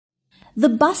The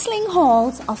bustling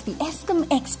halls of the Eskom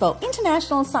Expo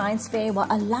International Science Fair were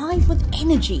alive with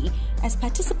energy as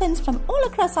participants from all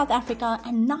across South Africa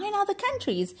and 9 other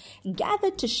countries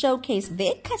gathered to showcase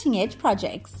their cutting-edge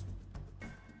projects.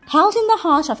 Held in the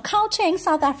heart of Gauteng,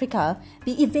 South Africa,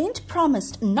 the event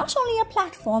promised not only a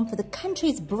platform for the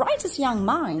country's brightest young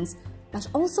minds, but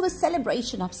also a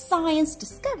celebration of science,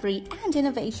 discovery and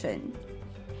innovation.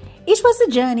 It was a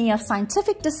journey of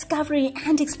scientific discovery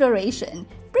and exploration,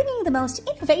 bringing the most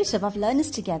innovative of learners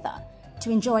together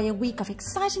to enjoy a week of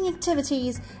exciting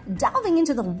activities, delving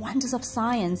into the wonders of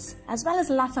science, as well as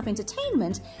lots of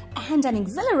entertainment and an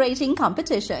exhilarating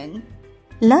competition.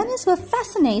 Learners were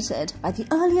fascinated by the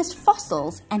earliest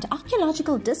fossils and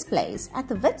archaeological displays at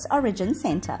the Wits Origin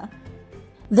Center.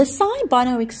 The Sci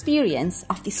Bono experience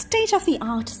of the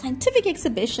state-of-the-art scientific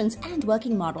exhibitions and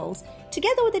working models,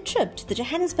 together with a trip to the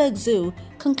Johannesburg Zoo,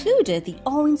 concluded the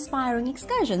awe-inspiring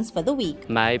excursions for the week.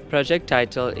 My project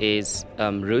title is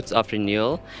Roots of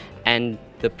Renewal, and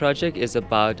the project is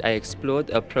about, I explored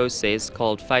a process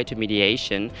called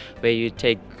phytomediation, where you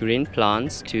take green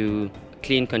plants to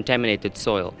clean contaminated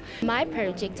soil. My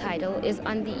project title is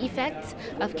on the effects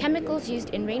of chemicals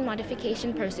used in rain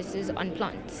modification processes on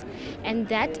plants, and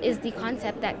that is the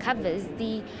concept that covers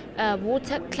the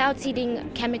water cloud seeding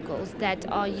chemicals that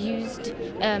are used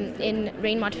in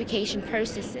rain modification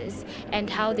processes and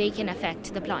how they can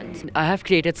affect the plant. I have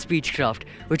created Speechcraft,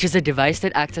 which is a device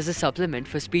that acts as a supplement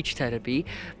for speech therapy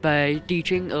by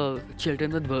teaching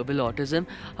children with verbal autism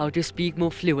how to speak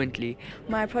more fluently.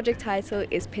 My project title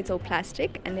is Petal Plastic,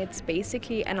 and it's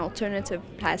basically an alternative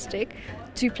plastic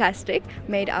to plastic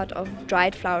made out of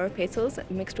dried flower petals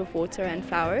mixed with water and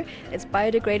flour. It's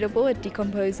biodegradable, it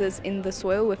decomposes in the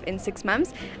soil within 6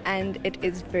 months, and it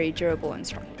is very durable and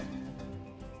strong.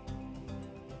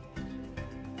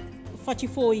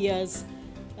 44 years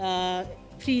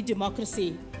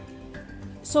pre-democracy.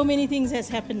 So many things has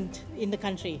happened in the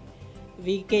country.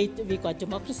 We got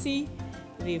democracy,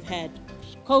 we've had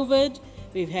COVID,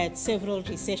 we've had several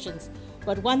recessions.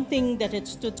 But one thing that had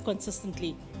stood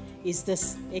consistently is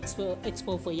this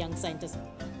Expo for Young Scientists.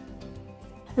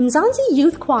 Mzansi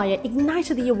Youth Choir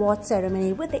ignited the award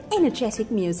ceremony with the energetic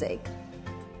music.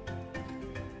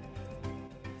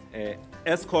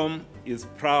 Eskom is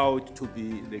proud to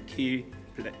be the key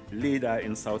leader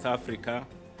in South Africa,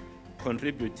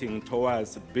 contributing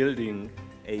towards building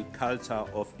a culture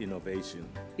of innovation.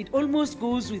 It almost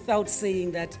goes without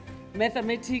saying that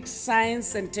mathematics,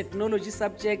 science and technology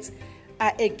subjects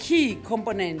are a key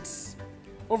component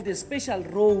of the special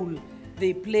role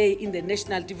they play in the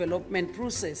national development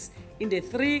process in the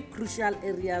 3 crucial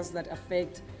areas that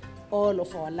affect all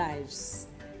of our lives.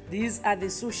 These are the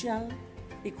social,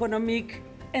 economic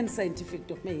and scientific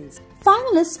domains.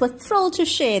 Finalists were thrilled to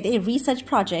share their research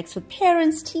projects with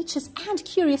parents, teachers and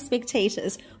curious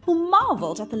spectators who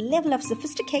marveled at the level of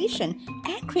sophistication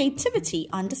and creativity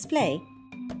on display.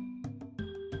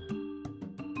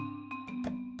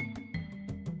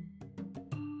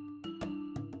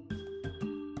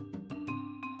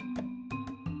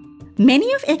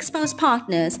 Many of Expo's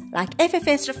partners like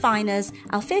FFS Refiners,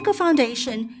 Alfeco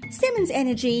Foundation, Siemens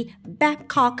Energy,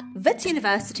 Babcock, Wits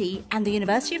University and the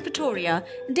University of Pretoria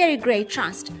Derek Gray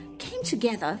Trust came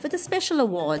together for the special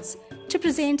awards to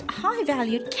present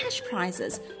high-valued cash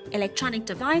prizes, electronic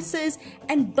devices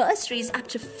and bursaries up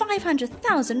to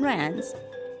 500,000 rands.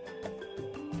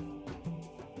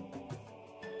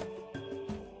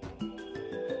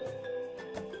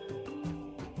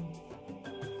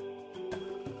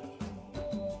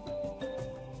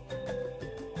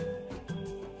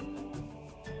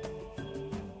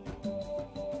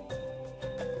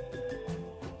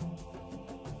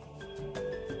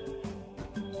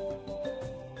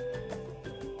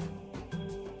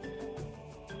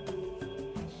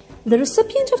 The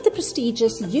recipient of the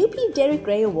prestigious UP Derek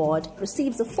Gray Award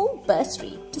receives a full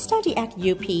bursary to study at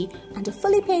UP and a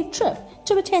fully paid trip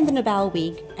to attend the Nobel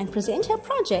Week and present her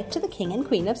project to the King and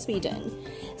Queen of Sweden.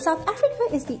 South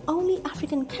Africa is the only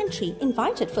African country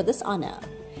invited for this honor.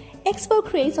 Expo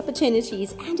creates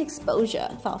opportunities and exposure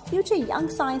for our future young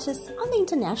scientists on the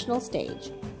international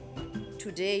stage.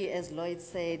 Today, as Lloyd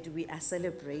said, we are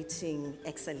celebrating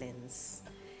excellence.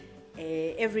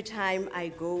 Every time I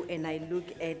go and I look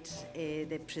at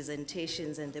the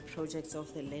presentations and the projects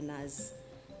of the learners,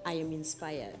 I am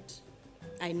inspired.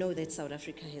 I know that South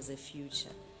Africa has a future.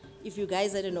 If you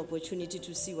guys had an opportunity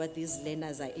to see what these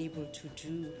learners are able to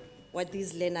do, what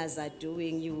these learners are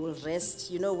doing, you will rest.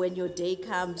 You know, when your day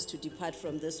comes to depart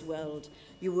from this world,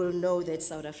 you will know that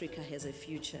South Africa has a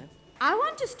future. I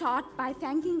want to start by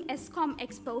thanking Eskom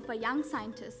Expo for Young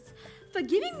Scientists for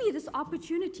giving me this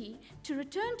opportunity to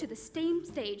return to the STEM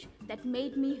stage that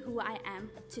made me who I am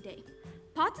today.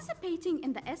 Participating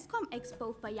in the Eskom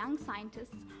Expo for Young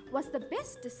Scientists was the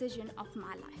best decision of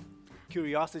my life.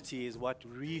 Curiosity is what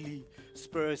really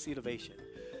spurs innovation.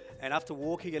 And after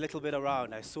walking a little bit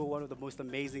around, I saw one of the most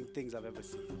amazing things I've ever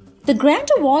seen. The Grand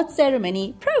Award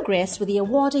ceremony progressed with the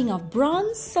awarding of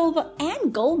bronze, silver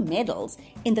and gold medals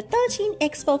in the 13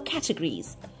 Expo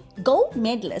categories. Gold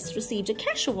medalists received a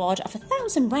cash award of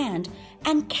 1,000 Rand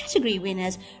and category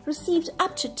winners received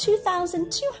up to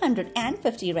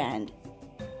 2,250 Rand.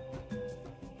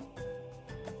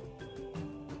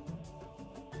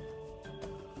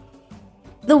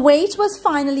 The wait was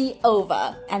finally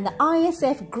over and the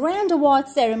ISF Grand Award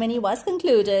ceremony was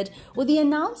concluded with the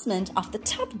announcement of the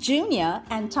top junior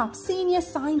and top senior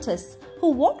scientists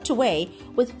who walked away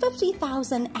with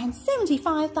 50,000 and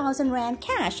 75,000 Rand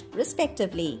cash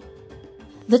respectively.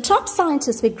 The top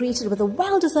scientists were greeted with a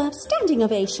well-deserved standing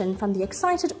ovation from the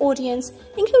excited audience,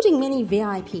 including many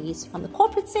VIPs from the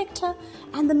corporate sector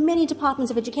and the many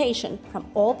departments of education from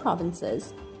all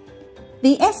provinces.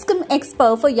 The Eskom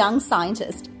Expo for Young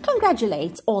Scientists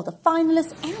congratulates all the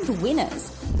finalists and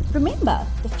winners. Remember,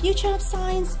 the future of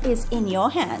science is in your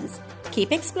hands.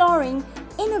 Keep exploring,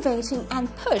 innovating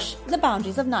and push the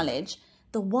boundaries of knowledge.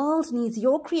 The world needs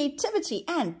your creativity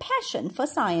and passion for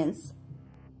science.